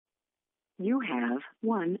You have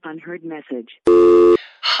one unheard message.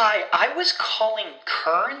 Hi, I was calling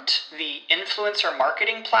Current, the influencer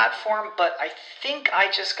marketing platform, but I think I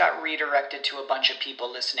just got redirected to a bunch of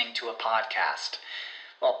people listening to a podcast.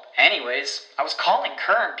 Well, anyways, I was calling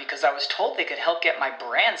Current because I was told they could help get my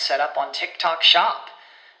brand set up on TikTok Shop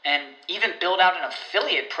and even build out an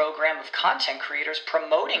affiliate program of content creators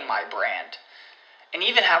promoting my brand. And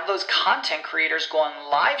even have those content creators go on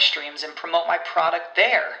live streams and promote my product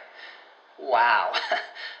there. Wow,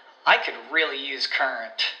 I could really use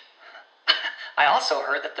Current. I also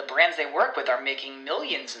heard that the brands they work with are making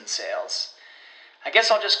millions in sales. I guess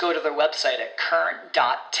I'll just go to their website at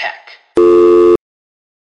current.tech.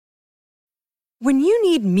 When you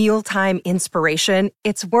need mealtime inspiration,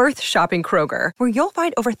 it's worth shopping Kroger, where you'll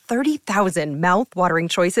find over 30,000 mouth-watering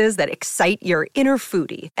choices that excite your inner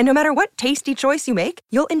foodie. And no matter what tasty choice you make,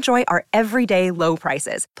 you'll enjoy our everyday low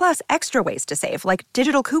prices, plus extra ways to save, like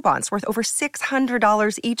digital coupons worth over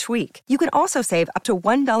 $600 each week. You can also save up to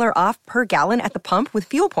 $1 off per gallon at the pump with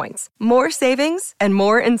fuel points. More savings and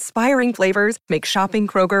more inspiring flavors make shopping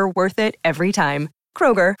Kroger worth it every time.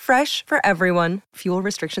 Kroger, fresh for everyone. Fuel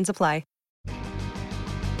restrictions apply.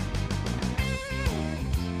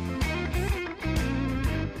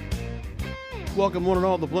 Welcome one and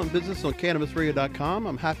all to Blunt Business on CannabisRadio.com.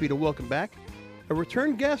 I'm happy to welcome back a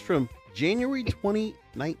return guest from January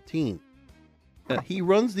 2019. He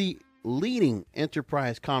runs the leading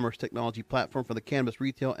enterprise commerce technology platform for the cannabis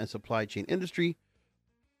retail and supply chain industry.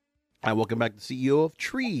 I welcome back the CEO of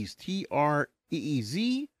Treez,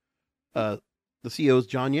 T-R-E-E-Z. The CEO is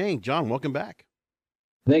John Yang. John, welcome back.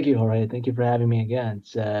 Thank you, Jorge. Thank you for having me again.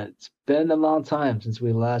 It's been a long time since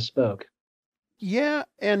we last spoke. Yeah,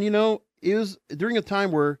 and it was during a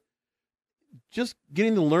time where just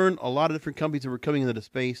getting to learn a lot of different companies that were coming into the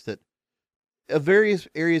space that various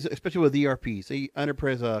areas, especially with ERPs,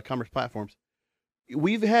 enterprise commerce platforms.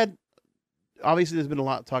 We've had, obviously there's been a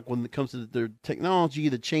lot of talk when it comes to the technology,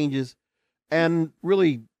 the changes, and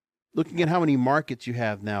really looking at how many markets you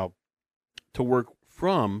have now to work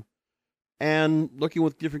from and looking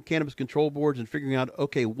with different cannabis control boards and figuring out,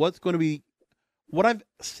 okay, what's going to be what I've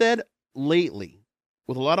said lately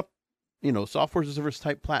with a lot of software as a service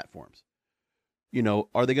type platforms.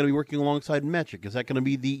 Are they going to be working alongside Metric? Is that going to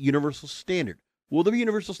be the universal standard? Will there be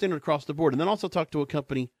universal standard across the board? And then also talk to a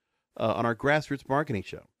company on our grassroots marketing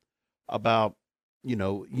show about,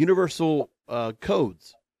 universal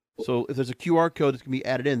codes. So if there's a QR code that's going to be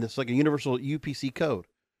added in, that's like a universal UPC code.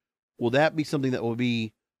 Will that be something that will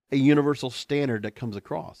be a universal standard that comes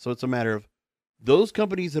across? So it's a matter of those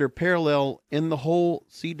companies that are parallel in the whole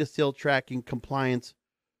seed to sale tracking compliance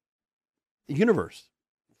universe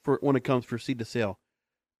for when it comes for seed to sale,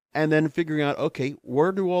 and then figuring out, okay,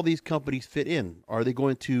 where do all these companies fit in? Are they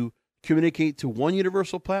going to communicate to one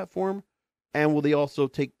universal platform, and will they also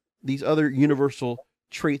take these other universal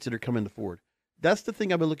traits that are coming forward? That's the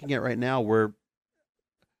thing I've been looking at right now.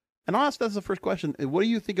 And I'll ask that's the first question. What do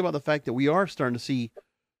you think about the fact that we are starting to see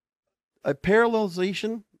a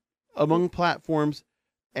parallelization among platforms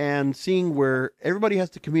and seeing where everybody has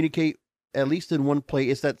to communicate at least in one place?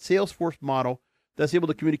 It's that Salesforce model that's able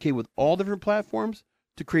to communicate with all different platforms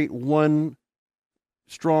to create one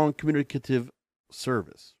strong communicative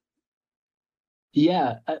service.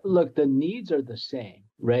 Yeah, look, the needs are the same,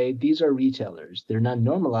 right? These are retailers. They're not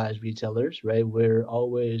normalized retailers, right? We're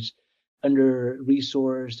always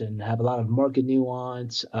under-resourced and have a lot of market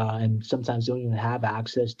nuance, and sometimes don't even have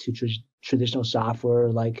access to traditional software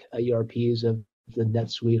like ERPs of the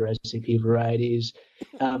NetSuite or SAP varieties.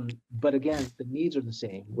 But again, the needs are the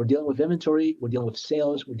same. We're dealing with inventory, we're dealing with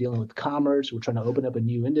sales, we're dealing with commerce, we're trying to open up a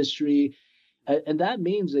new industry. And that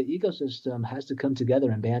means the ecosystem has to come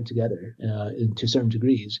together and band together to certain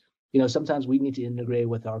degrees. Sometimes we need to integrate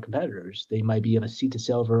with our competitors. They might be of a seed to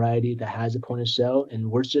sale variety that has a point of sale,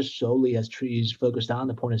 and we're just solely as Treez focused on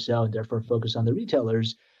the point of sale and therefore focused on the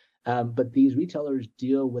retailers. But these retailers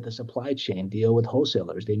deal with a supply chain, deal with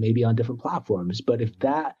wholesalers. They may be on different platforms, but if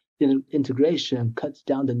that integration cuts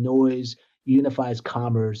down the noise, unifies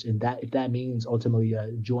commerce, and that if that means ultimately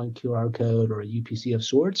a joint QR code or a UPC of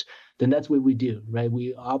sorts, then that's what we do, right?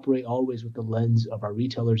 We operate always with the lens of our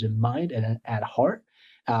retailers in mind and at heart,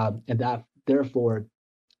 and that therefore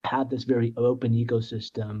have this very open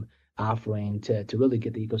ecosystem offering to really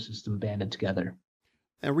get the ecosystem banded together.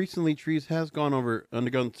 And recently, Treez has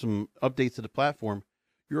undergone some updates to the platform.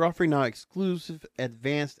 You're offering now exclusive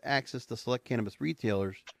advanced access to select cannabis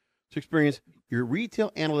retailers to experience your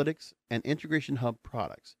retail analytics and Integration Hub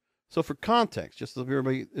products. So for context, just so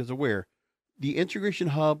everybody is aware, the Integration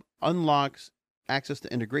Hub unlocks access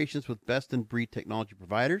to integrations with best-in-breed technology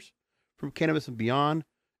providers from cannabis and beyond,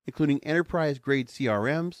 including enterprise-grade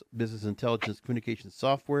CRMs, business intelligence communication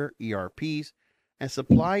software, ERPs, and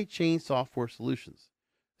supply chain software solutions.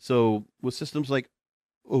 So with systems like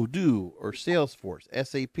Odoo or Salesforce,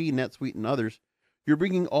 SAP, NetSuite, and others, you're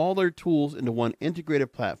bringing all their tools into one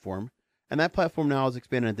integrated platform, and that platform now is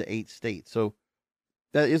expanded into 8 states. So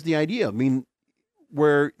that is the idea. I mean,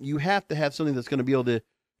 where you have to have something that's going to be able to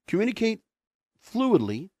communicate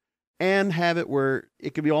fluidly and have it where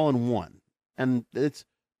it can be all in one. And it's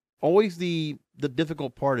always the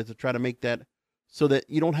difficult part is to try to make that so that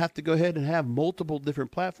you don't have to go ahead and have multiple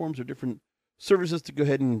different platforms or different services to go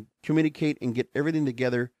ahead and communicate and get everything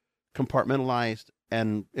together, compartmentalized,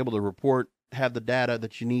 and able to report, have the data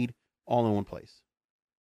that you need all in one place.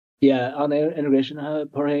 Yeah, on the integration hub,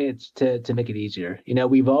 Jorge, it's to make it easier.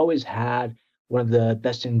 We've always had one of the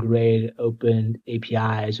best in grade open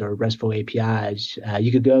APIs or RESTful APIs.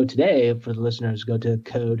 You could go today, for the listeners, go to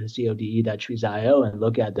code.trees.io and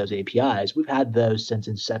look at those APIs. We've had those since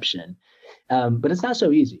inception. But it's not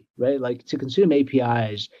so easy, right? Like, to consume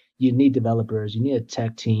APIs, you need developers, you need a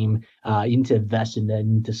tech team, you need to invest in it,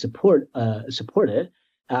 you need to support it.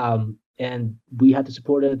 And we have to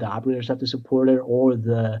support it, the operators have to support it, or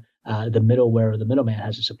the middleware or the middleman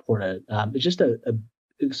has to support it. It's just a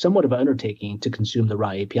somewhat of an undertaking to consume the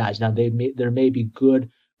raw APIs. Now, there may be good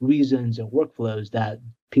reasons and workflows that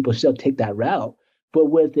people still take that route, but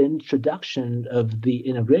with the introduction of the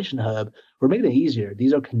integration hub, we're making it easier.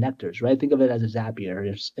 These are connectors, right? Think of it as a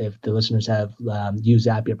Zapier. If the listeners have used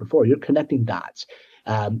Zapier before, you're connecting dots.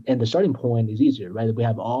 And the starting point is easier, right? We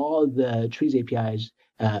have all the Trees APIs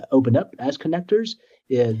opened up as connectors.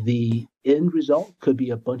 The end result could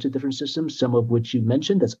be a bunch of different systems, some of which you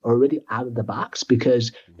mentioned that's already out of the box,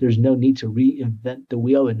 because there's no need to reinvent the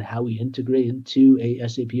wheel in how we integrate into a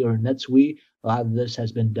SAP or a NetSuite. A lot of this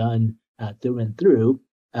has been done through and through.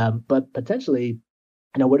 But potentially,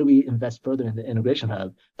 where do we invest further in the integration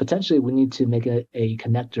hub? Potentially, we need to make a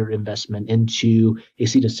connector investment into a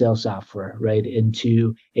seat of sales software, right?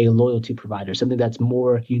 Into a loyalty provider, something that's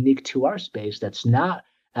more unique to our space, that's not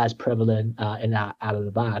as prevalent and out of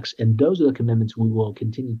the box. And those are the commitments we will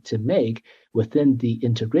continue to make within the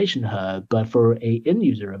integration hub. But for a end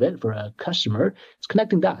user of it, for a customer, it's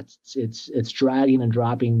connecting dots. It's dragging and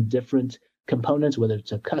dropping different components, whether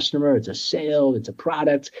it's a customer, it's a sale, it's a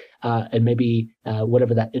product, and maybe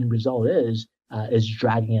whatever that end result is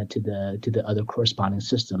dragging it to the other corresponding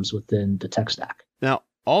systems within the tech stack. Now,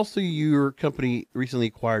 also, your company recently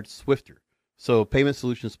acquired Swifter, so payment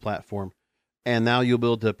solutions platform, and now you'll be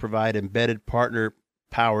able to provide embedded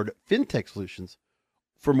partner-powered fintech solutions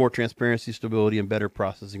for more transparency, stability, and better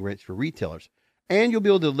processing rates for retailers. And you'll be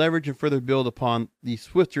able to leverage and further build upon the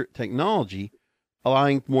Swifter technology,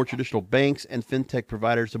 allowing more traditional banks and fintech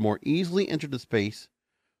providers to more easily enter the space,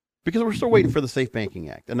 because we're still waiting for the Safe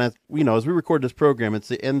Banking Act. And as we record this program, it's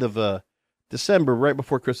the end of December, right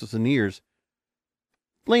before Christmas and New Year's.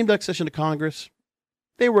 Lame duck session to Congress.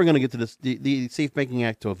 They weren't going to get to the Safe Banking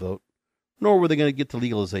Act to a vote, nor were they going to get to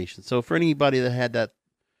legalization. So for anybody that had that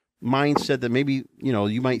mindset that maybe,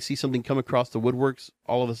 you might see something come across the woodworks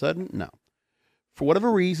all of a sudden, no. For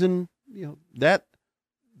whatever reason, that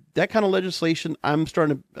kind of legislation, I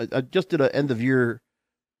just did an end of year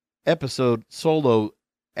episode solo,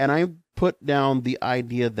 and I put down the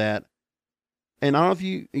idea that, and I don't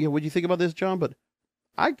know if what you think about this, John, but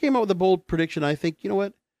I came up with a bold prediction. I think,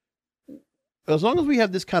 what, as long as we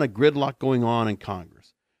have this kind of gridlock going on in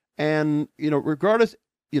Congress, and, regardless,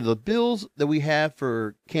 the bills that we have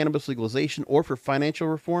for cannabis legalization or for financial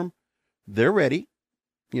reform, they're ready.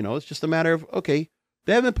 It's just a matter of, okay,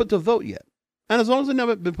 they haven't been put to a vote yet. And as long as they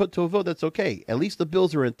haven't been put to a vote, that's okay. At least the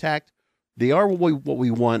bills are intact. They are what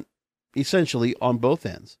we want, essentially, on both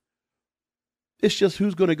ends. It's just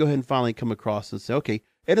who's going to go ahead and finally come across and say, okay,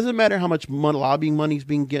 it doesn't matter how much lobbying money is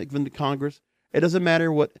being given to Congress. It doesn't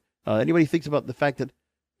matter what anybody thinks about the fact that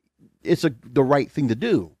it's the right thing to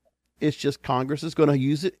do. It's just Congress is going to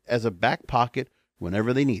use it as a back pocket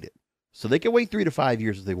whenever they need it. So they can wait 3 to 5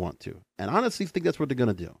 years if they want to. And I honestly think that's what they're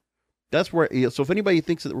going to do. That's where, so if anybody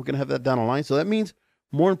thinks that we're going to have that down the line, so that means,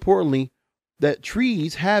 more importantly, that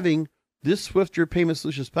Trees having this Swifter payment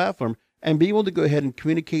solutions platform and being able to go ahead and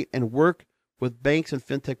communicate and work with banks and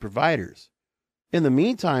fintech providers. In the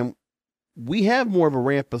meantime, we have more of a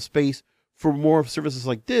ramp of space for more of services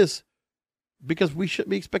like this, because we should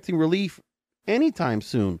be expecting relief anytime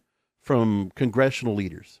soon from congressional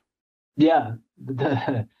leaders. Yeah,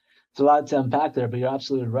 It's a lot to unpack there, but you're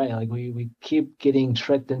absolutely right. Like we keep getting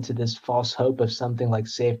tricked into this false hope of something like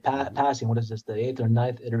safe passing. What is this, the 8th or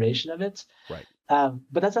 9th iteration of it? Right.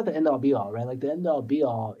 But that's not the end all be all, right? Like the end all be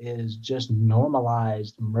all is just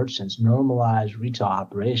normalized merchants, normalized retail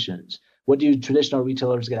operations. What do traditional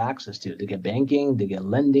retailers get access to? They get banking, they get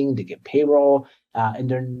lending, they get payroll, and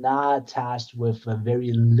they're not tasked with a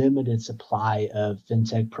very limited supply of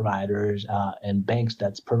fintech providers and banks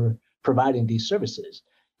that's providing these services.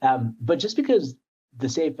 But just because the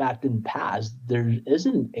SAFE Act didn't pass, there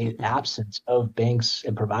isn't an absence of banks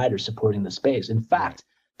and providers supporting the space. In fact,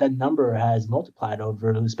 that number has multiplied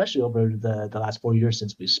especially over the last 4 years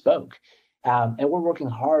since we spoke. And we're working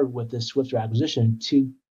hard with this Swifter acquisition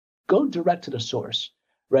to go direct to the source,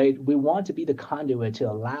 right? We want to be the conduit to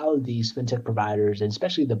allow these fintech providers, and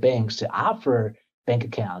especially the banks, to offer bank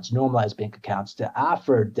accounts, normalized bank accounts, to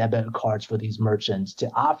offer debit cards for these merchants, to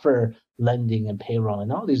offer lending and payroll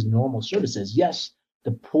and all these normal services. Yes,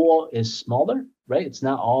 the pool is smaller, right? It's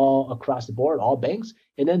not all across the board, all banks,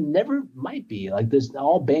 and it never might be. Like this,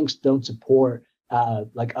 all banks don't support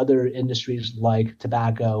like other industries like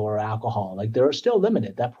tobacco or alcohol. Like they're still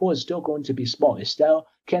limited. That pool is still going to be small. It's still,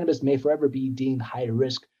 cannabis may forever be deemed high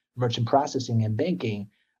risk merchant processing and banking,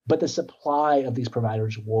 but the supply of these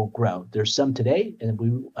providers will grow. There's some today, and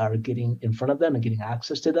we are getting in front of them and getting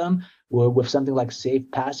access to them. With something like safe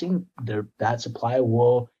passing, that supply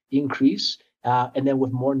will increase. And then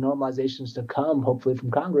with more normalizations to come, hopefully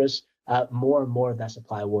from Congress, more and more of that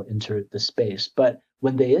supply will enter the space. But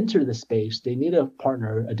when they enter the space, they need a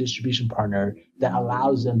partner, a distribution partner that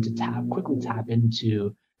allows them to quickly tap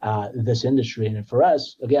into this industry. And for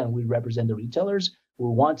us, again, we represent the retailers. We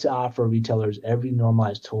want to offer retailers every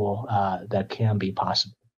normalized tool that can be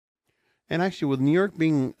possible. And actually, with New York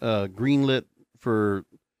being greenlit for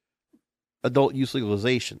adult use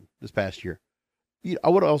legalization this past year, I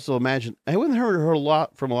would also imagine, I wouldn't heard a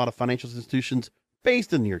lot from a lot of financial institutions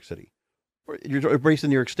based in New York City or based in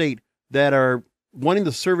New York State that are wanting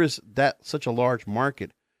to service such a large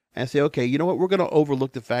market and say, okay, you know what, we're going to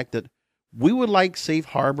overlook the fact that we would like safe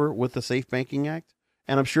harbor with the Safe Banking Act.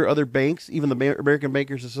 And I'm sure other banks, even the American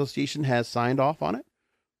Bankers Association, has signed off on it.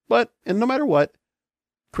 And no matter what,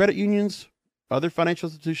 credit unions, other financial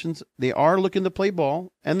institutions, they are looking to play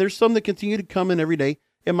ball. And there's some that continue to come in every day.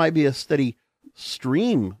 It might be a steady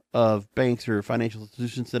stream of banks or financial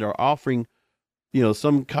institutions that are offering,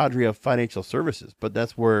 some cadre of financial services. But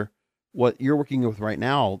that's where what you're working with right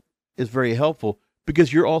now is very helpful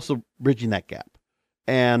because you're also bridging that gap.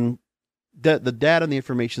 And the data and the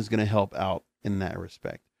information is going to help out in that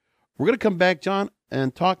respect. We're going to come back, John,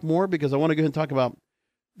 and talk more because I want to go ahead and talk about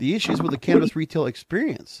the issues with the cannabis retail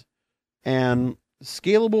experience and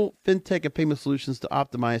scalable fintech and payment solutions to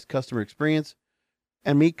optimize customer experience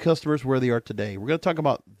and meet customers where they are today. We're going to talk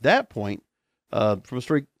about that point from a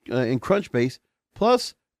story in Crunchbase.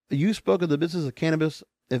 Plus, you spoke at the Business of Cannabis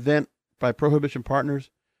event by Prohibition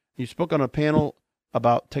Partners. You spoke on a panel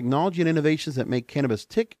about technology and innovations that make cannabis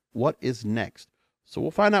tick. What is next? So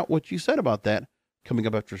we'll find out what you said about that coming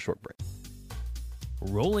up after a short break.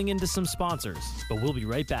 Rolling into some sponsors, but we'll be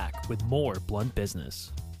right back with more Blunt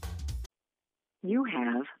Business. You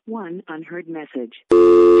have one unheard message.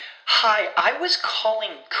 Hi, I was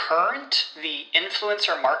calling Current, the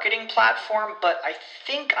influencer marketing platform, but I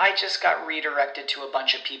think I just got redirected to a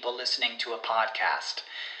bunch of people listening to a podcast.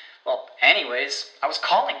 Well, anyways, I was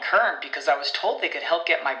calling Current because I was told they could help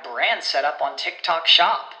get my brand set up on TikTok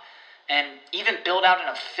Shop and even build out an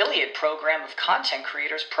affiliate program of content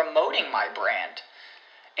creators promoting my brand.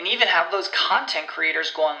 And even have those content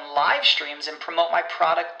creators go on live streams and promote my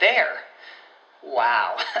product there.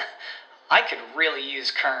 Wow, I could really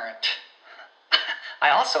use Current. I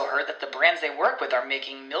also heard that the brands they work with are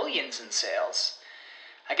making millions in sales.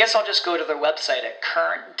 I guess I'll just go to their website at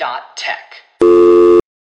current.tech.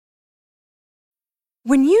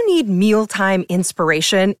 When you need mealtime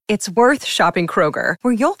inspiration, it's worth shopping Kroger,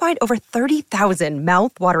 where you'll find over 30,000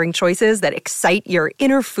 mouth-watering choices that excite your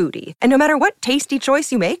inner foodie. And no matter what tasty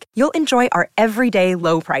choice you make, you'll enjoy our everyday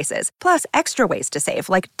low prices, plus extra ways to save,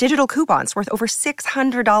 like digital coupons worth over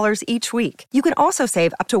 $600 each week. You can also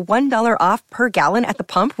save up to $1 off per gallon at the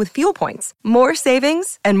pump with fuel points. More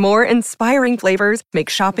savings and more inspiring flavors make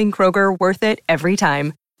shopping Kroger worth it every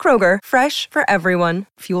time. Kroger, fresh for everyone.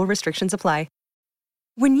 Fuel restrictions apply.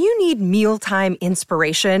 When you need mealtime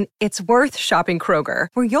inspiration, it's worth shopping Kroger,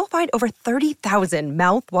 where you'll find over 30,000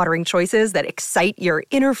 mouth-watering choices that excite your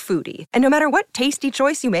inner foodie. And no matter what tasty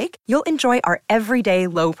choice you make, you'll enjoy our everyday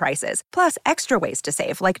low prices, plus extra ways to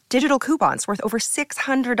save, like digital coupons worth over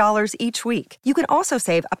 $600 each week. You can also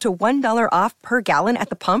save up to $1 off per gallon at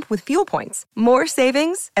the pump with fuel points. More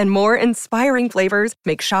savings and more inspiring flavors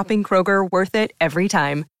make shopping Kroger worth it every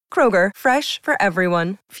time. Kroger, fresh for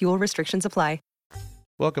everyone. Fuel restrictions apply.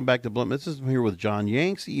 Welcome back to Blunt Business. I'm here with John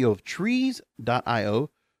Yang, CEO of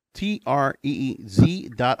Treez.io, Treez.io.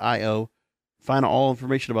 Find all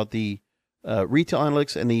information about the retail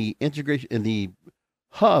analytics and the integration in the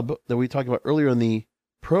hub that we talked about earlier in the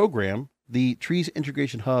program, the Treez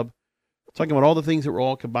Integration Hub, talking about all the things that were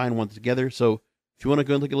all combined once together. So if you want to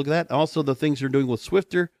go and take a look at that, also the things they're doing with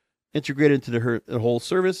Swifter, integrated into the whole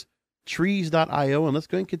service, Treez.io. And let's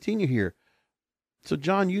go and continue here. So,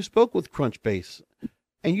 John, you spoke with Crunchbase.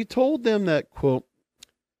 And you told them that, quote,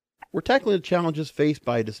 we're tackling the challenges faced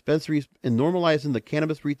by dispensaries in normalizing the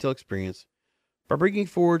cannabis retail experience by bringing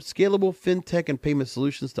forward scalable fintech and payment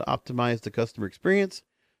solutions to optimize the customer experience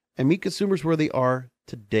and meet consumers where they are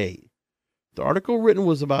today. The article written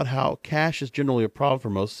was about how cash is generally a problem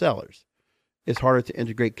for most sellers. It's harder to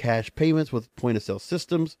integrate cash payments with point-of-sale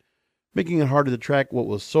systems, making it harder to track what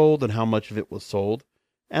was sold and how much of it was sold,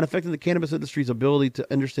 and affecting the cannabis industry's ability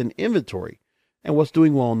to understand inventory and what's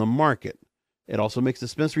doing well in the market. It also makes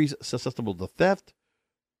dispensaries susceptible to theft.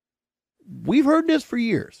 We've heard this for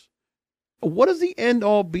years. What is the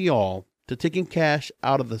end-all, be-all to taking cash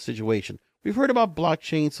out of the situation? We've heard about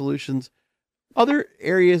blockchain solutions, other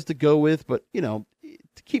areas to go with, but, to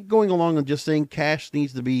keep going along and just saying cash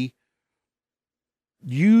needs to be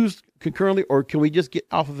used concurrently, or can we just get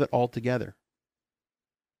off of it altogether?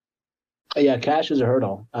 Yeah, cash is a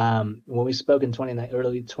hurdle. When we spoke in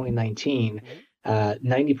early 2019,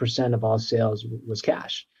 90% of all sales was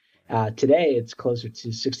cash. Today, it's closer to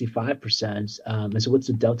 65%. And so what's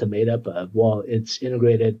the delta made up of? Well, it's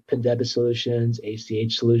integrated PIN debit solutions,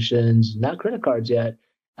 ACH solutions, not credit cards yet,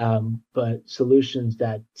 but solutions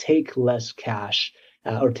that take less cash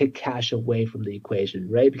or take cash away from the equation,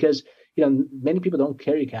 right? Because many people don't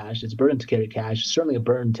carry cash. It's a burden to carry cash. It's certainly a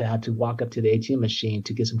burden to have to walk up to the ATM machine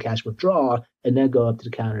to get some cash withdrawal and then go up to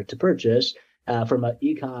the counter to purchase. From an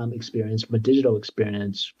e-com experience, from a digital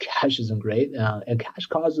experience, cash isn't great. And cash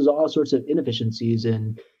causes all sorts of inefficiencies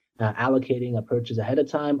in allocating a purchase ahead of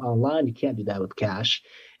time. Online, you can't do that with cash.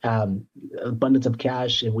 Abundance of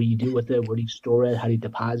cash and what you do with it, where do you store it, how do you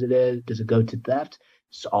deposit it, does it go to theft?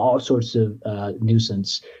 It's all sorts of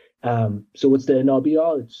nuisance. So what's the end all be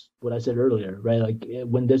all? It's what I said earlier, right? Like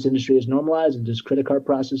when this industry is normalized and there's credit card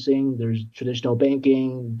processing, there's traditional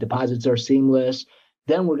banking, deposits are seamless,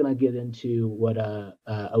 then we're going to get into what a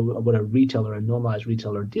retailer, a normalized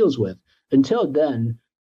retailer deals with. Until then,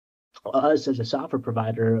 us as a software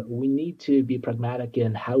provider, we need to be pragmatic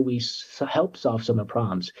in how we help solve some of the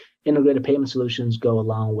problems. Integrated payment solutions go a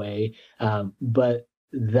long way, but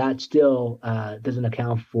that still doesn't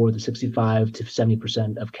account for the 65 to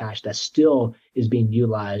 70% of cash that still is being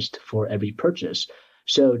utilized for every purchase.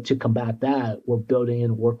 So to combat that, we're building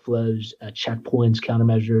in workflows, checkpoints,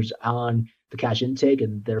 countermeasures on the cash intake,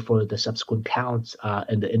 and therefore the subsequent counts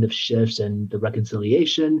and the end of shifts and the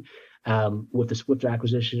reconciliation. With the Swifter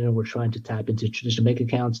acquisition, we're trying to tap into traditional bank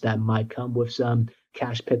accounts that might come with some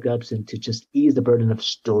cash pickups and to just ease the burden of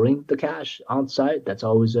storing the cash on site. That's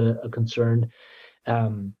always a concern.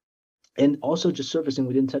 And also just surfacing,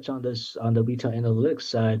 we didn't touch on this on the retail analytics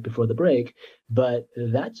side before the break, but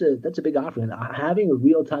that's a big offering. Having a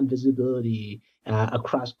real-time visibility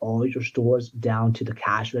across all your stores, down to the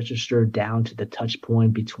cash register, down to the touch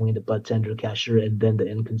point between the bud tender, cashier, and then the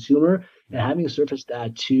end consumer, and having surfaced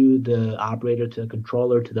that to the operator, to the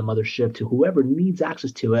controller, to the mothership, to whoever needs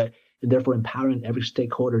access to it, and therefore empowering every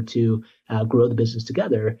stakeholder to grow the business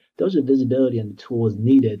together. Those are visibility and the tools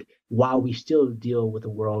needed while we still deal with a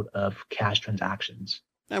world of cash transactions.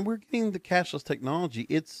 And we're getting the cashless technology.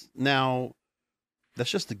 It's now, that's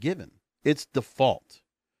just a given. It's default.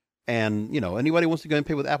 And, anybody wants to go and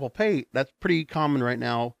pay with Apple Pay, that's pretty common right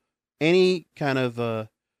now. Any kind of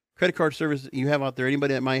credit card service that you have out there,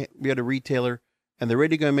 anybody that might be at a retailer and they're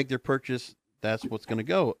ready to go and make their purchase, that's what's going to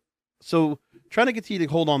go. So trying to get you to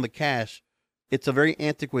hold on to cash, it's a very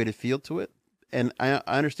antiquated feel to it. And I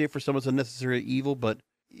understand for some it's a necessary evil, but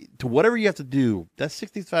to whatever you have to do, that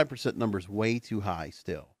 65% number is way too high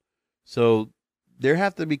still. So there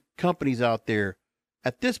have to be companies out there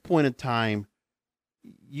at this point in time.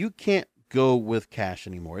 You can't go with cash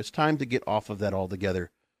anymore. It's time to get off of that altogether.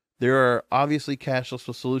 There are obviously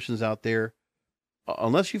cashless solutions out there.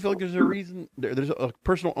 unless you feel like there's a reason, there's a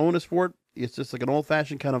personal onus for it. It's just like an old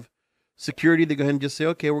fashioned kind of security to go ahead and just say,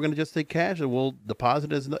 okay, we're going to just take cash and we'll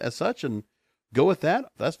deposit it as such and go with that.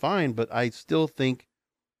 That's fine. But I still think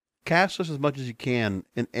cashless as much as you can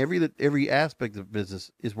in every aspect of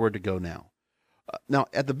business is where to go now. Now,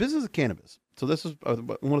 at the Business of Cannabis, so this is, I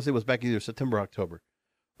want to say it was back either September or October,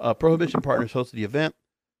 Prohibition Partners hosted the event,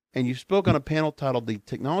 and you spoke on a panel titled The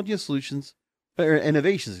Technology and Solutions, or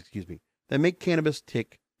Innovations, excuse me, that make cannabis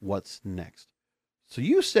tick what's next. So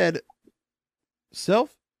you said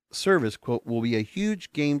self-service, quote, will be a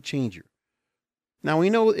huge game changer. Now, we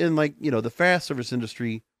know in the fast service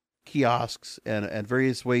industry, kiosks and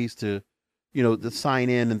various ways to, to sign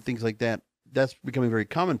in and things like that, that's becoming very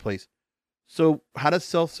commonplace. So how does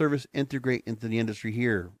self-service integrate into the industry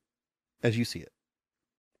here as you see it?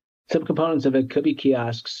 Some components of it could be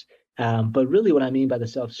kiosks, but really what I mean by the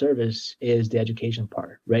self-service is the education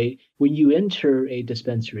part, right? When you enter a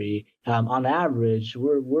dispensary, on average,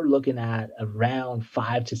 we're looking at around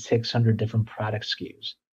 500 to 600 different product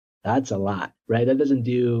SKUs. That's a lot, right? That doesn't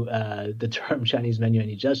do the term Chinese menu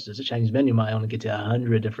any justice. A Chinese menu might only get to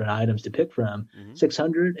 100 different items to pick from.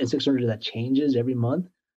 600 that changes every month.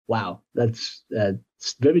 Wow, that's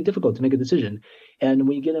very difficult to make a decision. And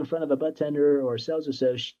when you get in front of a bud tender or a sales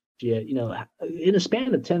associate, in a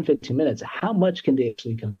span of 10, 15 minutes, how much can they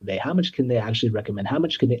actually convey? How much can they actually recommend? How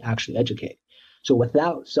much can they actually educate? So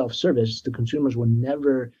without self-service, the consumers will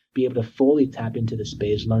never be able to fully tap into the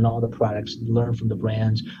space, learn all the products, learn from the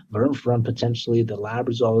brands, learn from potentially the lab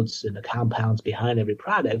results and the compounds behind every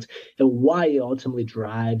product, and why it ultimately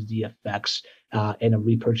drives the effects in a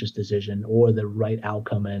repurchase decision or the right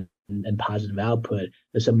outcome and positive output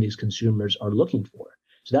that some of these consumers are looking for.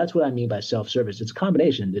 So that's what I mean by self-service. It's a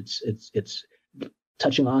combination. It's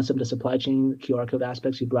touching on some of the supply chain QR code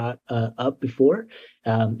aspects you brought up before.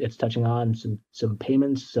 It's touching on some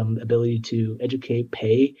payments, some ability to educate,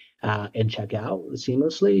 pay, and check out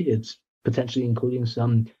seamlessly. It's potentially including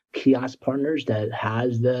some kiosk partners that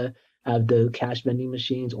has the cash vending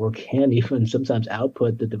machines or can even sometimes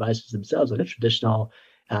output the devices themselves, like a traditional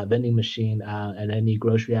vending machine at any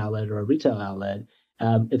grocery outlet or a retail outlet.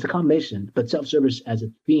 It's a combination, but self-service as a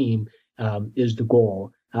theme is the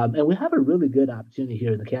goal. And we have a really good opportunity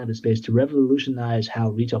here in the cannabis space to revolutionize how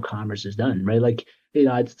retail commerce is done, right? Like,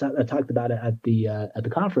 I talked about it at the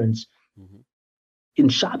conference. Mm-hmm. In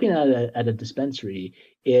shopping at a dispensary,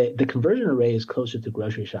 the conversion rate is closer to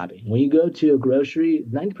grocery shopping. When you go to a grocery,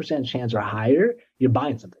 90% chance or higher, you're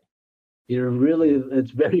buying something.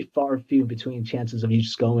 It's very far few between chances of you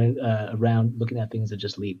just going around looking at things and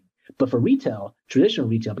just leave. But for retail, traditional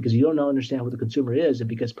retail, because you don't understand what the consumer is, and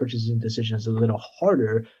because purchasing decisions is a little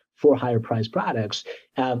harder for higher priced products,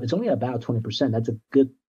 it's only about 20%. That's a good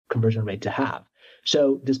conversion rate to have.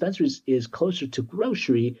 So dispensaries is closer to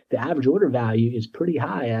grocery. The average order value is pretty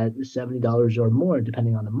high at $70 or more,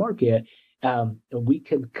 depending on the market. We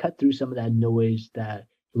can cut through some of that noise, that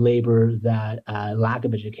labor, that lack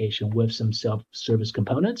of education with some self-service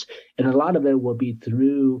components. And a lot of it will be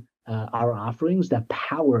through our offerings that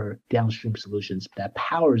power downstream solutions, that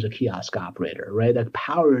powers a kiosk operator, right? That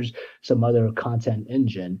powers some other content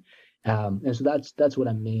engine. And so that's what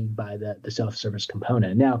I mean by the self-service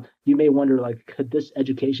component. Now, you may wonder, could this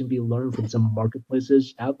education be learned from some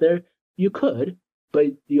marketplaces out there? You could, but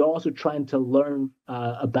you're also trying to learn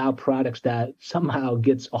about products that somehow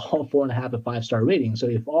gets all 4.5 and 5-star ratings. So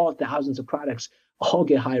if all thousands of products all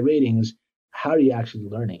get high ratings, how are you actually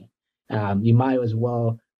learning? You might as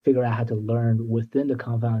well figure out how to learn within the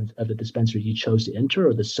confines of the dispensary you chose to enter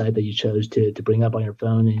or the site that you chose to bring up on your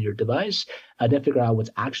phone and your device, then figure out what's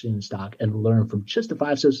actually in stock and learn from just the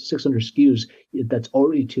 500-600 SKUs. That's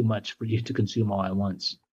already too much for you to consume all at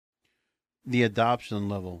once. The adoption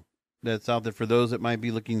level that's out there for those that might be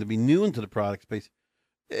looking to be new into the product space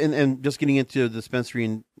and just getting into the dispensary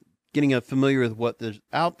and getting familiar with what there's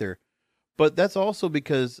out there. But that's also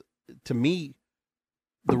because, to me,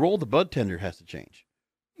 the role of the bud tender has to change.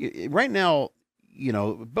 Right now,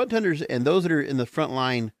 bud tenders and those that are in the front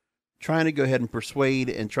line trying to go ahead and persuade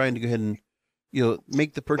and trying to go ahead and,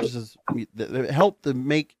 make the purchases, help to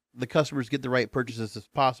make the customers get the right purchases as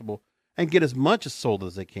possible and get as much as sold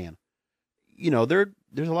as they can.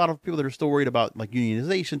 There's a lot of people that are still worried about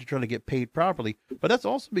unionization to try to get paid properly, but that's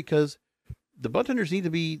also because the bud tenders need to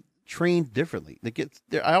be trained differently.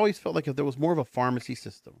 I always felt like if there was more of a pharmacy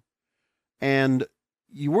system and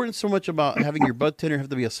you weren't so much about having your bud tender have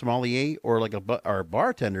to be a sommelier or or a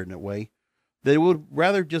bartender in a way, that it would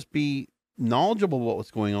rather just be knowledgeable what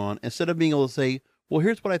was going on instead of being able to say, well,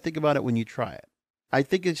 here's what I think about it when you try it. I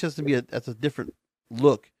think it's just that's a different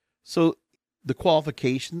look. So the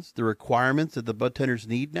qualifications, the requirements that the bud tenders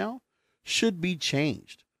need now should be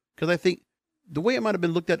changed. Because I think the way it might have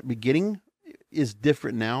been looked at the beginning is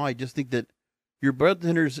different now. I just think that your bud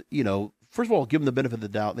tenders, first of all, give them the benefit of the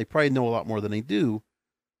doubt. They probably know a lot more than they do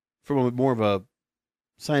from a more of a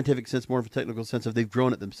scientific sense, more of a technical sense if they've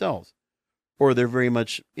grown it themselves, or they're very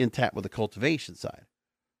much intact with the cultivation side.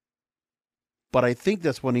 But I think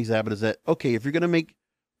that's what needs to happen is that, okay, if you're going to make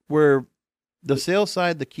where the sales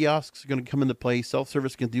side, the kiosks are going to come into play,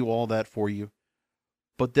 self-service can do all that for you.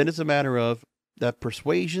 But then it's a matter of that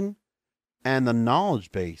persuasion and the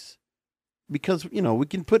knowledge base. Because, we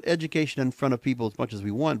can put education in front of people as much as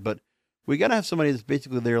we want, but we got to have somebody that's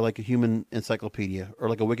basically there like a human encyclopedia or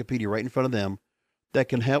like a Wikipedia right in front of them that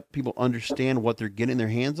can help people understand what they're getting their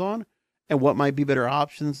hands on and what might be better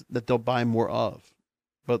options that they'll buy more of.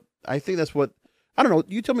 But I think that's what, I don't know,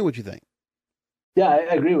 you tell me what you think. Yeah,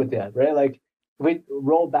 I agree with that, right? Like, if we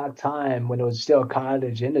roll back time when it was still a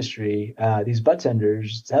cottage industry, these bud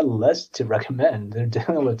tenders had less to recommend. They're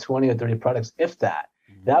dealing with 20 or 30 products, if that.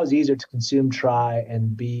 That was easier to consume, try,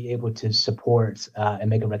 and be able to support and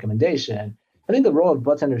make a recommendation. I think the role of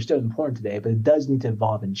bud tender is still important today, but it does need to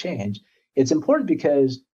evolve and change. It's important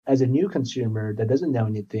because as a new consumer that doesn't know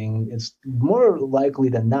anything, it's more likely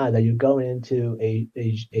than not that you go into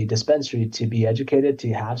a dispensary to be educated,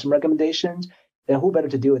 to have some recommendations. And who better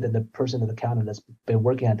to do it than the person at the counter that's been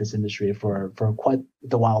working at this industry for quite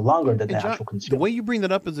a while longer than the actual consumer. The way you bring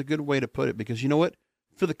that up is a good way to put it, because you know what?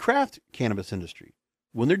 For the craft cannabis industry,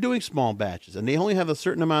 when they're doing small batches and they only have a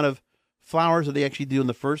certain amount of flowers that they actually do in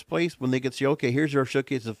the first place, when they can say, okay, here's our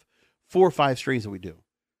showcase of 4 or 5 strains that we do.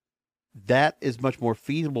 That is much more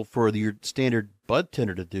feasible for your standard bud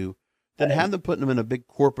tender to do than have them putting them in a big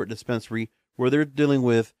corporate dispensary where they're dealing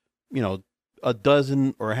with, a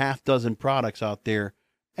dozen or a half dozen products out there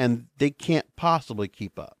and they can't possibly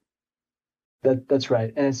keep up. That's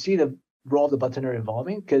right. And I see the role of the bud tender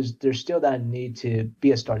evolving because there's still that need to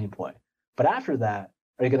be a starting point. But after that,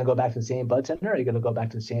 are you going to go back to the same bud tender? Are you going to go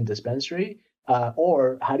back to the same dispensary?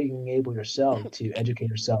 Or how do you enable yourself to educate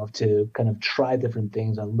yourself to kind of try different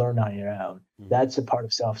things and learn on your own? Mm-hmm. That's a part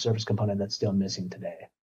of self-service component that's still missing today.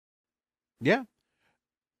 Yeah.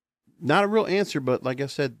 Not a real answer, but like I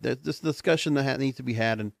said, this discussion that needs to be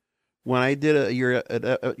had. And when I did a year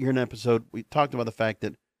an episode, we talked about the fact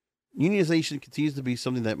that unionization continues to be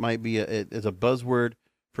something that might be as a buzzword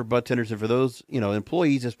for bud tenders and for those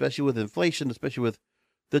employees, especially with inflation, especially with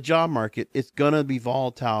the job market. It's gonna be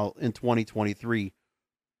volatile in 2023.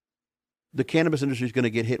 The cannabis industry is going to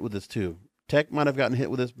get hit with this too. Tech might have gotten hit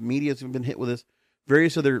with this. Media's been hit with this.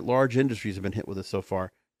 Various other large industries have been hit with this so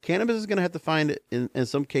far. Cannabis is going to have to find it in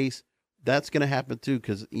some case. That's going to happen too,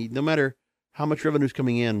 because no matter how much revenue is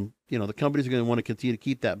coming in, the companies are going to want to continue to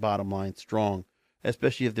keep that bottom line strong,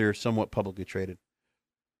 especially if they're somewhat publicly traded.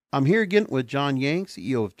 I'm here again with John Yang,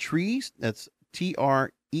 CEO of Treez. That's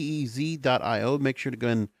TREEZ.io. Make sure to go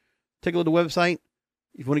and take a look at the website.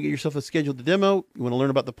 If you want to get yourself a scheduled demo, you want to learn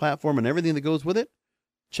about the platform and everything that goes with it,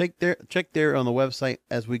 check there on the website.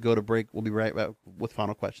 As we go to break, we'll be right back with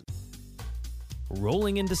final questions.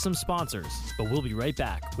 Rolling into some sponsors, but we'll be right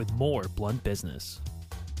back with more Blunt Business.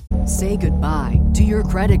 Say goodbye to your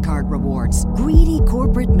credit card rewards. Greedy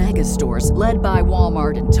corporate mega stores, led by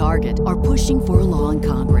Walmart and Target, are pushing for a law in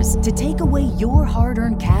Congress to take away your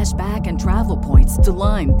hard-earned cash back and travel points to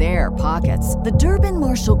line their pockets. The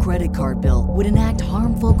Durbin-Marshall credit card bill would enact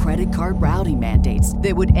harmful credit card routing mandates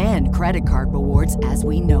that would end credit card rewards as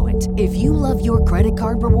we know it. If you love your credit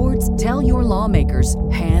card rewards, tell your lawmakers,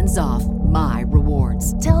 hands off my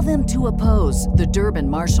rewards. Tell them to oppose the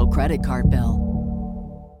Durbin-Marshall credit card bill.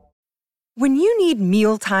 When you need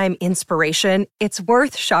mealtime inspiration, it's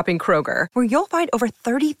worth shopping Kroger, where you'll find over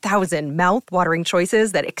 30,000 mouth-watering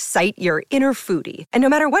choices that excite your inner foodie. And no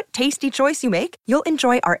matter what tasty choice you make, you'll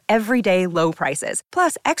enjoy our everyday low prices,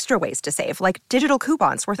 plus extra ways to save, like digital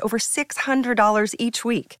coupons worth over $600 each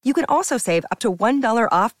week. You can also save up to $1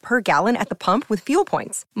 off per gallon at the pump with fuel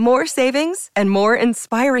points. More savings and more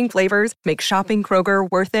inspiring flavors make shopping Kroger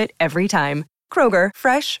worth it every time. Kroger,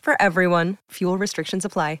 fresh for everyone. Fuel restrictions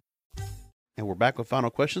apply. And we're back with final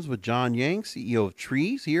questions with John Yang, CEO of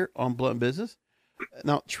Treez, here on Blunt Business.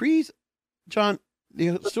 Now, Treez, John,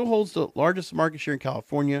 still holds the largest market share in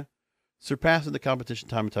California, surpassing the competition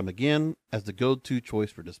time and time again as the go-to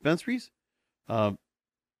choice for dispensaries.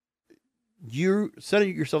 You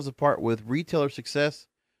setting yourselves apart with retailer success,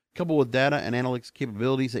 coupled with data and analytics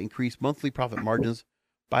capabilities that increase monthly profit margins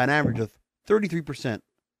by an average of 33%,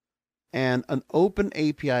 and an open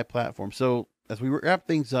API platform. So, as we wrap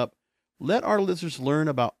things up, let our listeners learn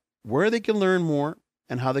about where they can learn more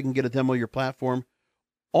and how they can get a demo of your platform.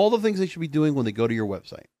 all the things they should be doing when they go to your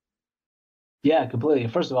website. Yeah, completely.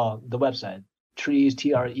 First of all, the website, trees,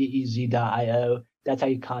 treez.io. That's how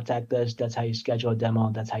you contact us. That's how you schedule a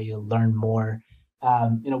demo. That's how you learn more.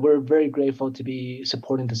 We're very grateful to be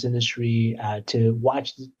supporting this industry, to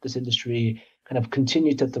watch this industry kind of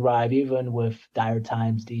continue to thrive, even with dire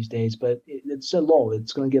times these days. But it's a lull.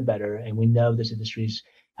 It's going to get better. And we know this industry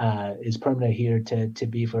is permanent here to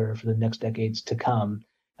be for the next decades to come.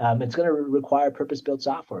 It's going to require purpose-built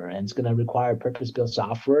software, and it's going to require purpose-built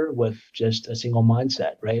software with just a single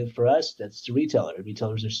mindset, right? For us, that's the retailer.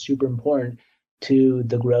 Retailers are super important to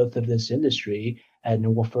the growth of this industry,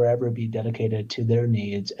 and will forever be dedicated to their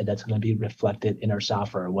needs, and that's going to be reflected in our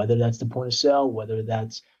software, whether that's the point of sale, whether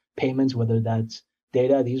that's payments, whether that's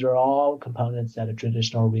data. These are all components that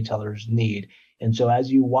traditional retailers need. And so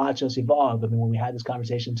as you watch us evolve, I mean, when we had this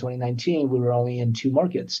conversation in 2019, we were only in 2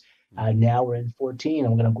 markets. Now we're in 14,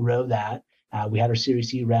 and we're going to grow that. We had our Series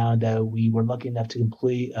C round. We were lucky enough to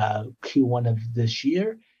complete Q1 of this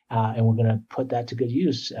year, and we're going to put that to good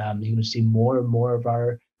use. You're going to see more and more of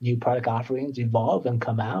our new product offerings evolve and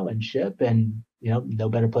come out and ship, and no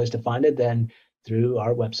better place to find it than through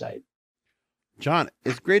our website. John,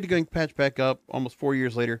 it's great to go and patch back up almost 4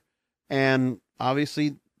 years later, and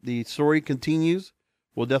obviously the story continues.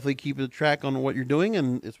 We'll definitely keep a track on what you're doing,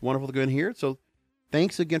 and it's wonderful to go in here. So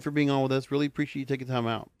thanks again for being on with us. Really appreciate you taking time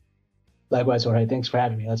out. Likewise, Jorge. Thanks for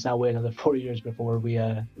having me. Let's not wait another 4 years before we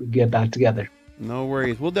get back together. No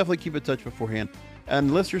worries. We'll definitely keep in touch beforehand.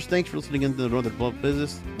 And listeners, thanks for listening into the Northern Blunt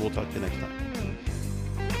Business. We'll talk to you next time.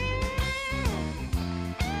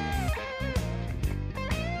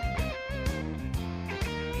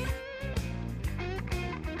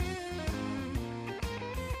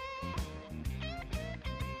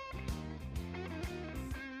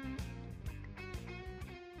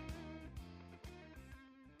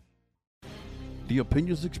 The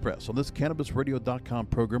opinions expressed on this CannabisRadio.com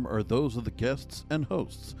program are those of the guests and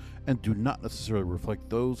hosts and do not necessarily reflect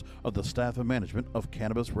those of the staff and management of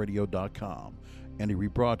CannabisRadio.com. Any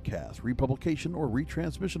rebroadcast, republication, or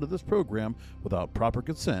retransmission of this program without proper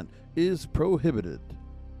consent is prohibited.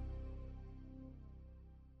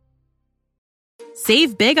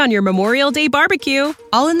 Save big on your Memorial Day barbecue,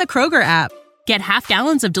 all in the Kroger app. Get half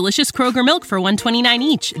gallons of delicious Kroger milk for $1.29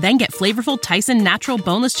 each. Then get flavorful Tyson natural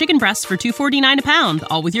boneless chicken breasts for $2.49 a pound,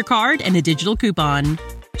 all with your card and a digital coupon.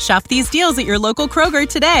 Shop these deals at your local Kroger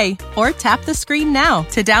today, or tap the screen now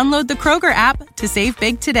to download the Kroger app to save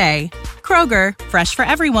big today. Kroger, fresh for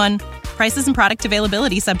everyone. Prices and product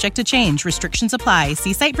availability subject to change. Restrictions apply.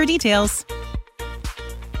 See site for details.